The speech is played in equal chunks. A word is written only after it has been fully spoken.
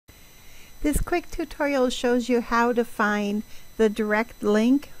This quick tutorial shows you how to find the direct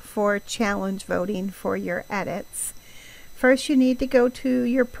link for challenge voting for your edits. First, you need to go to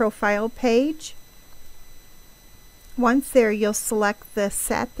your profile page. Once there, you'll select the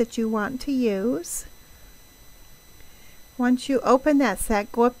set that you want to use. Once you open that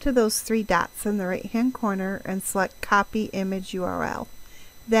set, go up to those three dots in the right hand corner and select Copy Image URL.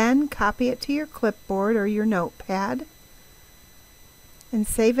 Then copy it to your clipboard or your notepad and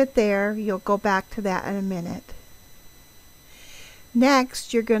save it there. You'll go back to that in a minute.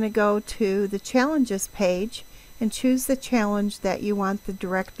 Next, you're going to go to the challenges page and choose the challenge that you want the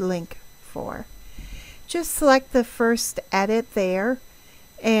direct link for. Just select the first edit there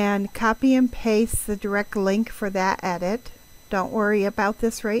and copy and paste the direct link for that edit. Don't worry about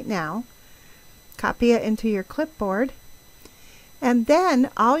this right now. Copy it into your clipboard. And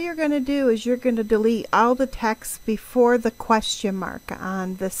then all you're going to do is you're going to delete all the text before the question mark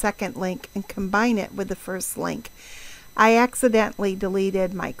on the second link and combine it with the first link. I accidentally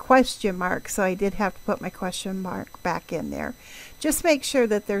deleted my question mark, so I did have to put my question mark back in there. Just make sure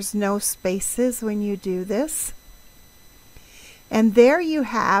that there's no spaces when you do this. And there you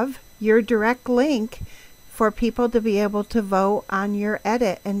have your direct link for people to be able to vote on your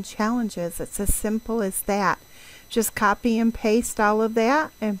edit and challenges. It's as simple as that. Just copy and paste all of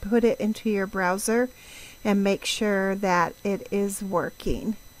that and put it into your browser and make sure that it is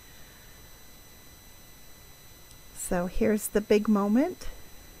working. So here's the big moment.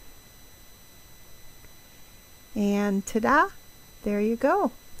 And ta-da! There you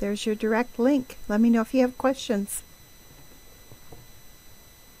go. There's your direct link. Let me know if you have questions.